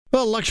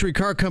Well, luxury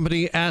car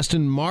company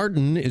Aston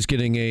Martin is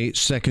getting a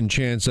second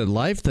chance at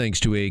life thanks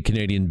to a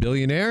Canadian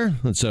billionaire.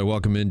 Let's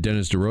welcome in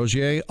Dennis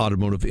DeRosier,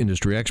 automotive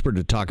industry expert,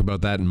 to talk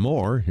about that and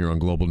more here on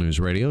Global News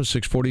Radio,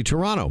 640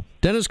 Toronto.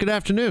 Dennis, good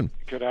afternoon.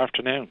 Good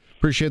afternoon.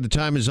 Appreciate the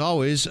time as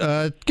always.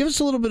 Give us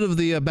a little bit of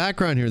the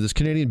background here. This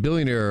Canadian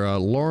billionaire,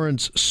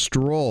 Lawrence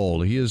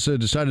Stroll, he has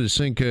decided to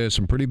sink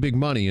some pretty big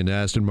money into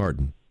Aston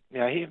Martin.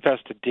 Yeah, he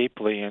invested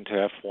deeply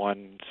into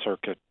F1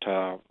 circuit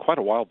quite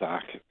a while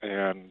back,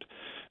 and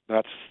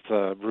that's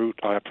the root,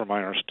 from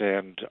I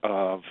understand,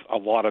 of a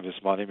lot of his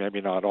money, maybe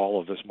not all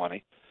of his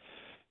money.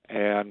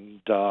 And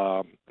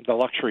the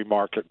luxury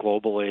market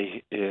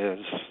globally is,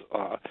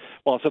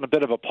 it's in a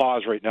bit of a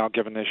pause right now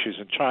given issues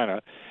in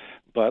China,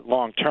 but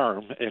long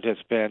term it has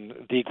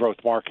been the growth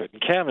market.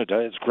 In Canada,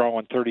 it's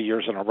growing 30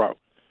 years in a row.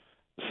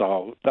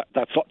 So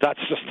that's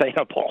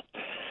sustainable,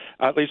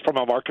 at least from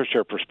a market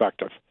share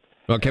perspective.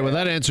 Okay, well,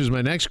 that answers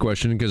my next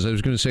question, because I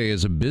was going to say,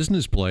 as a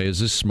business play,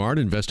 is this smart,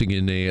 investing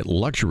in a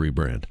luxury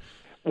brand?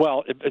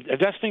 Well,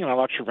 investing in a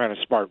luxury brand is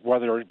smart.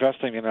 Whether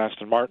investing in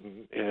Aston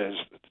Martin is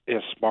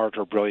smart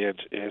or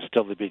brilliant is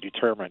still to be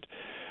determined.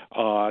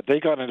 They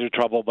got into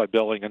trouble by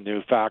building a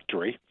new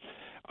factory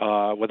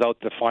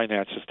without the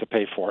finances to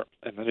pay for it.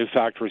 And the new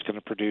factory is going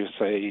to produce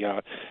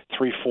 3-4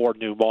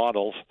 new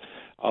models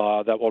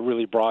that will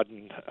really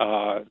broaden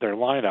their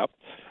lineup.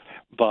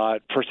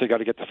 But first they got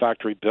to get the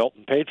factory built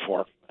and paid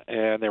for.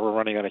 And they were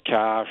running out of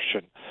cash,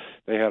 and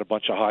they had a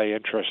bunch of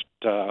high-interest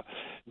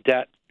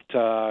debt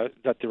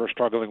that they were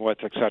struggling with,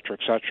 et cetera, et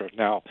cetera.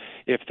 Now,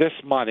 if this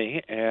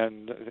money,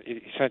 and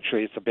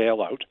essentially it's a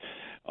bailout,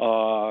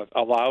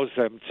 allows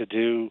them to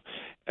do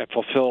and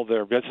fulfill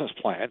their business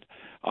plan,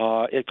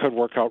 it could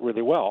work out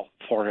really well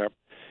for him.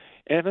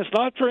 And there's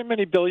not very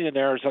many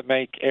billionaires that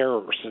make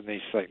errors in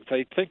these things.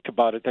 They think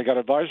about it. They got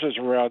advisors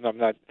around them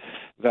that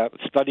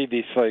study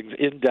these things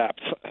in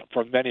depth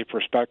from many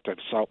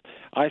perspectives. So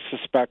I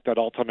suspect that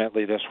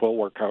ultimately this will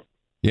work out.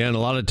 Yeah, and a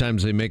lot of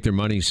times they make their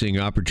money seeing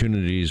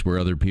opportunities where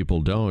other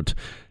people don't.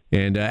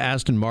 And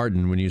Aston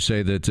Martin, when you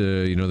say that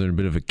they're in a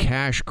bit of a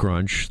cash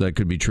crunch, that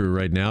could be true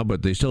right now,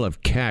 but they still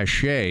have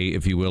cachet,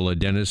 if you will.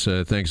 Dennis,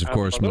 thanks, of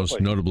course, most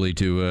notably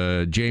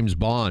to James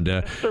Bond.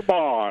 Mr.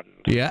 Bond.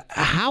 Yeah.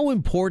 How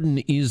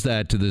important is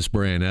that to this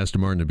brand,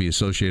 Aston Martin, to be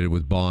associated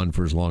with Bond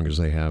for as long as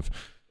they have?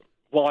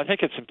 Well, I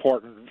think it's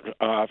important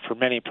for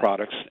many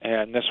products,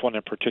 and this one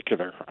in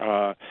particular.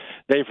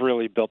 They've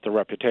really built the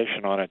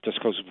reputation on it. This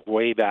goes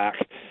way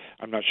back.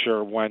 I'm not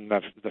sure when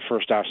the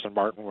first Aston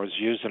Martin was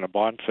used in a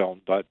Bond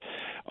film, but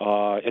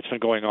it's been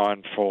going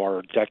on for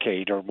a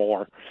decade or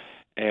more,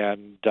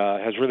 and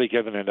has really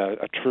given it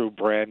a true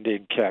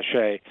branding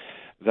cachet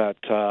that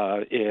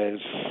is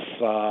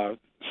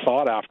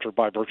sought after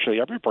by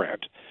virtually every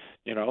brand.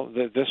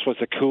 This was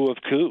a coup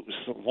of coups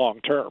long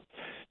term.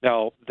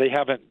 Now, they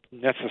haven't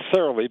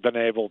necessarily been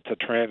able to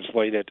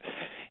translate it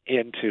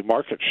into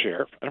market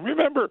share. And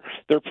remember,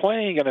 they're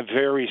playing in a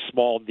very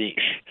small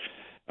niche.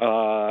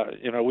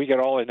 We get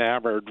all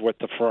enamored with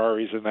the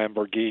Ferraris and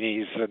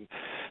Lamborghinis and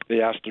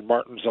the Aston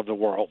Martins of the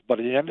world. But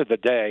at the end of the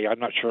day, I'm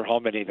not sure how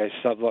many they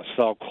sell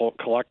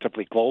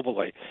collectively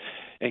globally.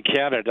 In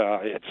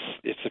Canada,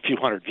 it's a few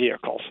hundred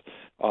vehicles,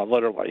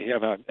 literally,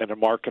 in a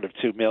market of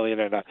 2 million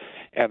and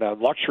a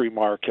luxury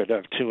market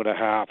of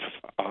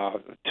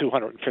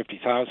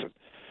 250,000.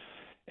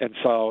 And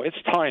so it's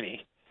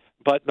tiny,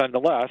 but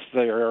nonetheless,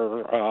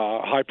 they're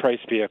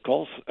high-priced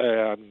vehicles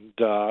and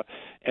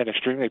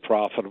extremely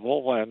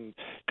profitable, and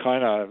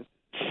kind of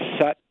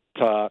set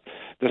the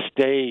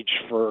stage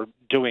for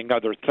doing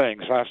other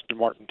things. Aston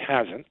Martin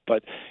hasn't,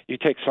 but you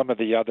take some of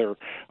the other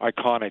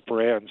iconic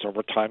brands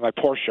over time, like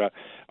Porsche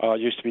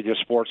used to be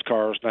just sports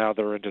cars, now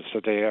they're into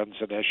sedans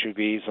and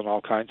SUVs and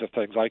all kinds of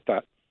things like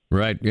that.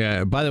 Right,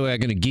 yeah. By the way,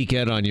 I'm going to geek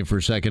out on you for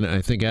a second.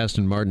 I think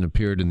Aston Martin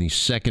appeared in the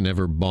second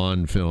ever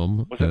Bond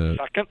film. Was it the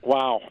second?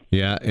 Wow.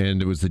 Yeah,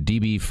 and it was the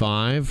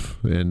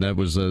DB5, and that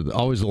was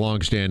always a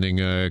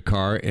long-standing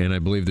car, and I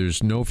believe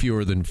there's no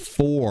fewer than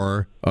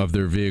 4 of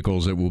their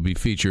vehicles that will be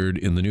featured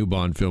in the new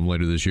Bond film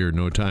later this year,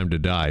 No Time to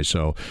Die.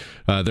 So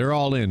they're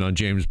all in on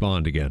James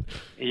Bond again.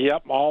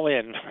 Yep, all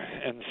in.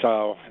 And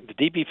so the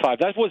DB5,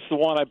 that was the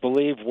one, I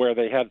believe, where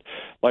they had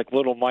like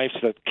little knives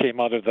that came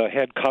out of the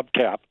head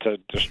hubcap to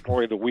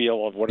destroy the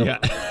wheel of whatever,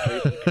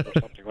 or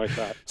something like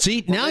that.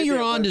 See, now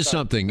you're on to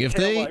something. If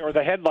they or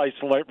the headlights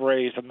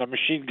raised and the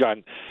machine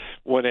gun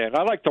went in.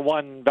 I like the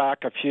one back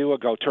a few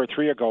ago, 2 or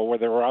 3 ago, where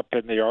they were up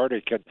in the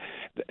Arctic and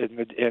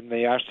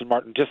the Aston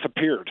Martin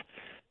disappeared.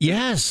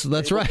 Yes,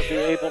 that's right. To be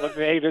able to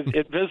make it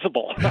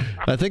invisible.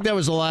 I think that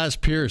was the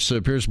last Pierce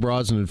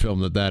Brosnan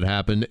film that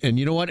happened. And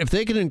you know what? If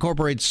they can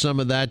incorporate some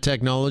of that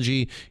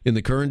technology in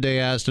the current day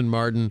Aston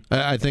Martin,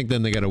 I think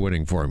then they got a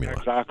winning formula.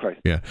 Exactly.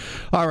 Yeah.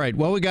 All right.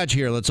 Well, we got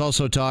you here. Let's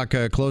also talk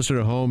closer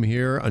to home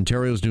here.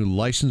 Ontario's new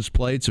license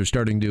plates are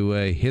starting to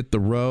hit the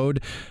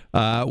road.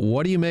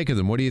 What do you make of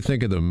them? What do you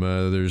think of them?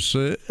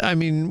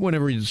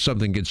 Whenever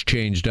something gets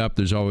changed up,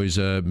 there's always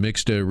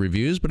mixed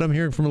reviews, but I'm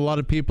hearing from a lot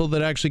of people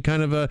that actually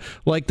kind of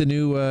like the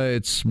new,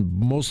 it's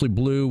mostly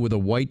blue with a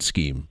white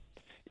scheme.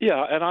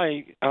 Yeah, and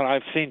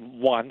I've seen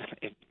one.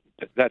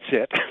 That's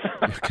it.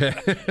 Okay.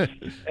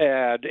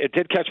 And it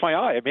did catch my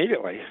eye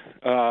immediately.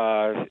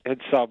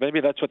 And so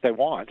maybe that's what they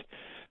want.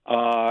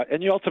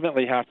 And you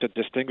ultimately have to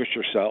distinguish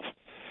yourself.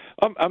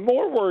 I'm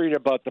more worried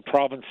about the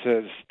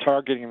provinces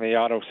targeting the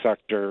auto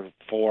sector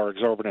for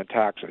exorbitant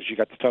taxes. You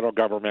got the federal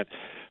government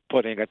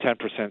putting a 10%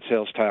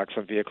 sales tax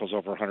on vehicles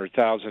over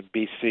 $100,000.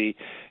 BC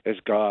has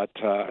got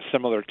a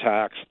similar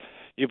tax.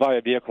 You buy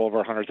a vehicle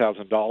over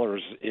 $100,000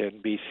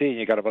 in BC, and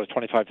you got about a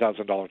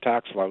 $25,000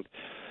 tax load.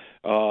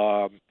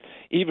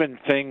 Even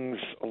things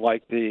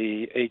like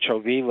the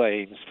HOV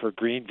lanes for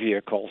green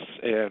vehicles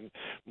and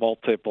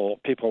multiple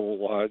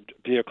people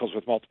vehicles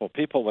with multiple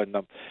people in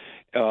them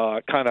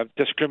kind of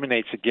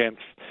discriminates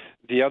against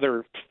the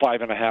other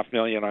 5.5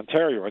 million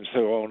Ontarians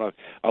who own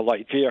a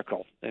light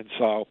vehicle. And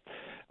so,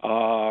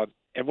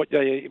 and what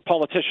the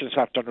politicians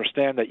have to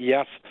understand that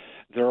yes,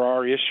 there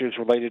are issues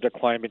related to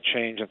climate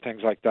change and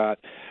things like that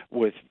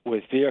with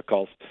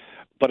vehicles,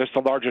 but it's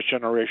the largest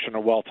generation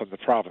of wealth in the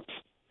province.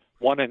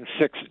 1 in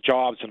 6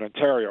 jobs in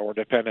Ontario are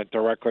dependent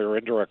directly or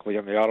indirectly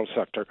on the auto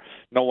sector.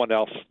 No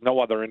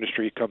other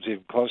industry comes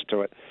even close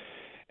to it.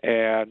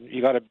 And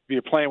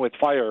you're playing with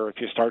fire if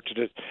you start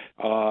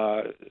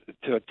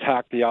to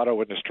attack the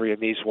auto industry in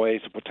these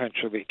ways and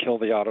potentially kill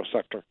the auto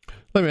sector.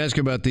 Let me ask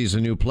you about these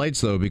new plates,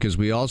 though, because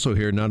we also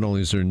hear not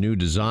only is there new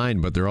design,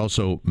 but they're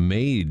also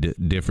made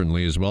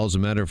differently as well. As a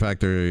matter of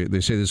fact, they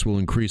say this will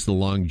increase the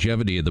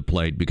longevity of the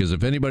plate, because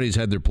if anybody's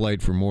had their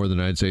plate for more than,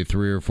 I'd say,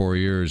 3 or 4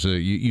 years,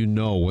 you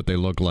know what they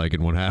look like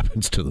and what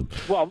happens to them.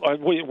 Well,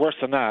 worse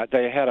than that,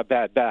 they had a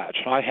bad batch.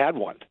 I had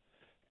one,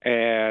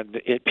 and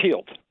it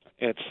peeled.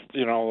 It's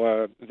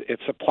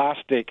it's a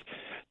plastic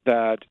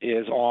that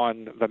is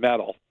on the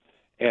metal,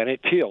 and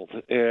it peeled.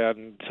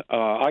 And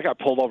I got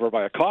pulled over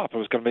by a cop. I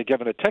was going to be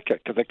given a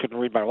ticket because they couldn't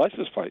read my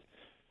license plate.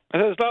 I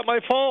said, it's not my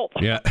fault.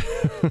 Yeah.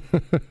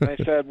 They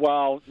said,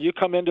 well, you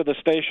come into the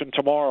station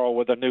tomorrow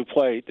with a new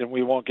plate, and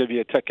we won't give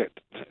you a ticket.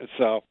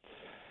 So.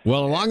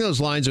 Well, along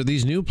those lines, are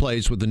these new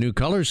plates with the new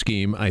color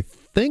scheme? I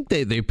think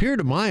they appear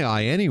to my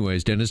eye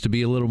anyways, Dennis, to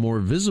be a little more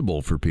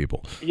visible for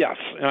people. Yes,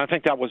 and I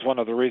think that was one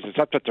of the reasons.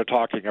 That's what they're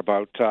talking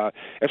about.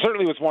 It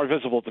certainly was more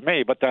visible to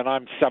me, but then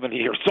I'm 70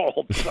 years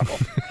old, so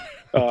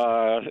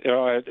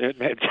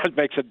it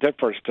makes a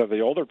difference to the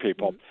older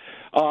people.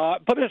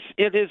 But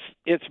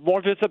it's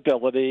more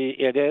visibility.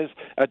 It is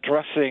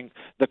addressing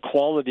the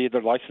quality of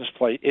the license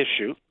plate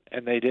issue.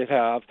 And they did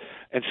have,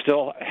 and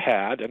still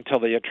had, until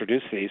they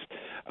introduced these,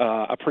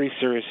 a pretty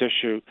serious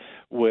issue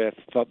with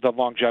the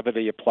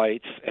longevity of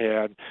plates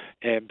and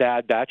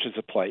bad batches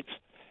of plates.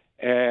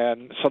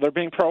 And so they're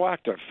being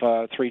proactive.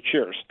 3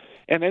 cheers.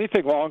 And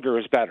anything longer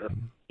is better.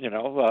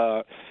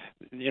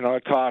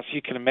 It costs.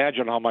 You can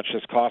imagine how much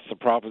this costs the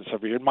province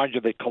every year. Mind you,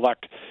 they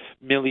collect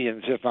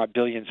millions, if not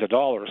billions, of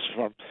dollars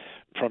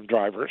from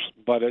drivers,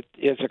 but it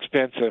is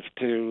expensive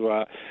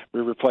to be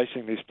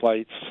replacing these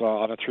plates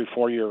on a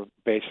 3-4 year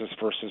basis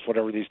versus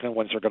whatever these new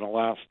ones are going to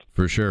last.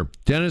 For sure.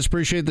 Dennis,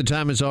 appreciate the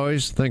time as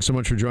always. Thanks so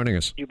much for joining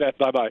us. You bet.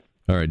 Bye-bye.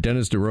 All right,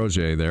 Dennis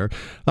DesRosiers there.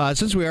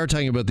 Since we are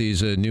talking about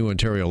these new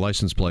Ontario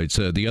license plates,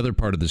 the other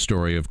part of the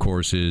story, of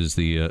course, is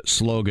the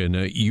slogan,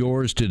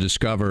 Yours to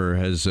Discover,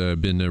 has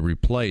been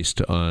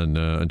replaced on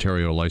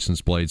Ontario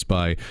license plates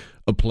by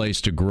A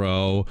Place to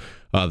Grow.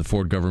 The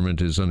Ford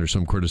government is under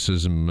some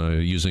criticism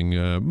using,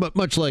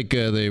 much like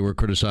they were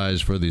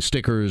criticized for the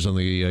stickers on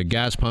the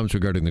gas pumps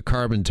regarding the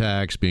carbon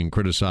tax, being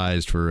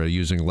criticized for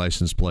using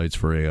license plates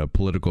for a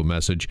political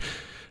message.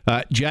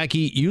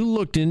 Jackie, you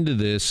looked into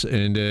this,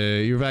 and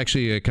you've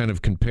actually kind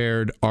of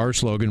compared our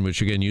slogan,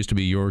 which again used to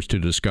be Yours to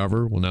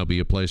Discover, will now be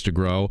A Place to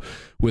Grow,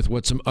 with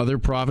what some other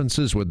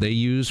provinces, what they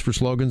use for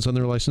slogans on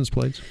their license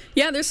plates?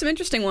 Yeah, there's some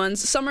interesting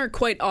ones. Some are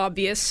quite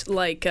obvious,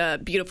 like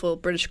beautiful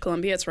British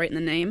Columbia. It's right in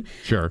the name.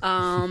 Sure.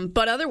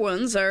 But other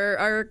ones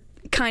are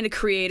kind of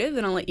creative,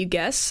 and I'll let you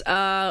guess.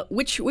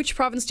 Which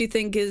province do you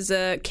think is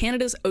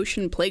Canada's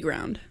Ocean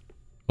Playground?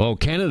 Oh,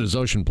 Canada's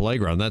Ocean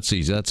Playground. That's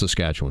easy. That's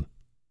Saskatchewan.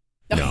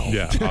 No.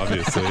 Yeah,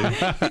 obviously.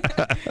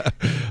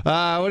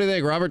 What do you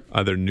think, Robert?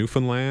 Either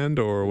Newfoundland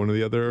or one of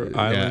the other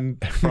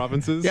island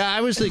provinces? Yeah,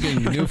 I was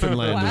thinking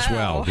Newfoundland as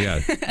well.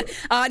 Yeah.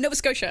 Nova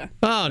Scotia.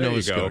 Oh, Nova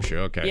Scotia.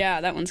 Okay.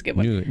 Yeah, that one's a good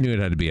one. Knew it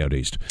had to be out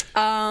east.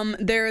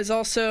 There is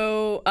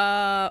also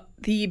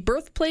the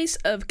birthplace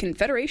of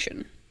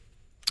Confederation.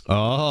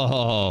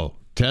 Oh,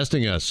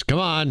 testing us. Come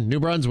on, New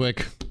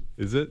Brunswick.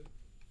 Is it?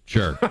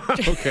 Sure.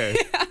 Okay.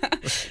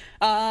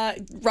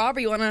 Rob,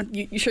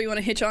 you sure you want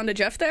to hitch on to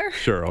Jeff there?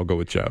 Sure, I'll go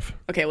with Jeff.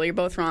 Okay, well, you're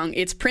both wrong.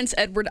 It's Prince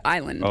Edward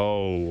Island.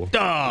 Oh. The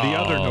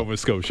other Nova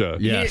Scotia.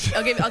 Yes.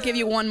 I'll give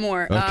you one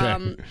more.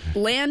 Okay.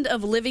 Land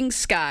of Living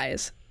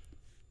Skies.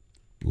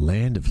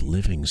 Land of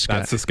Living Skies.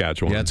 That's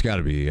Saskatchewan. Yeah, it's got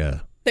to be,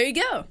 There you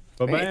go.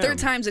 Right, third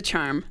time's a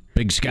charm.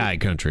 Big sky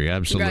country,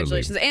 absolutely.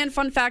 Congratulations. And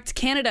fun fact,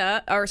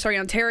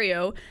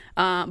 Ontario,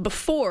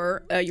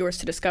 before Yours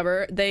to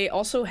Discover, they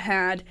also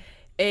had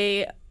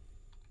they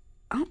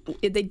have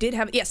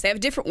a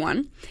different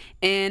one,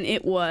 and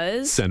it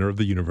was Center of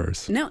the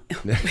Universe. No.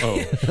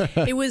 Oh.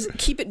 It was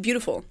Keep It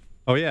Beautiful.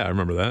 Oh, yeah, I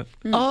remember that.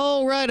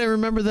 Oh, right. I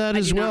remember that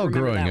as do not well remember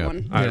growing that up.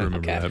 one. I remember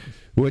Okay. that.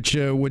 Which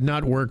would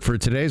not work for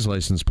today's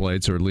license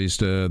plates, or at least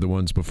the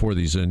ones before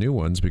these new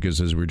ones, because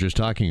as we were just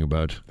talking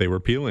about, They were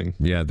peeling.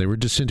 yeah, they were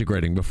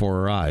disintegrating before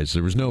our eyes.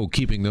 There was no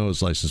keeping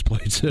those license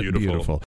plates Beautiful. beautiful.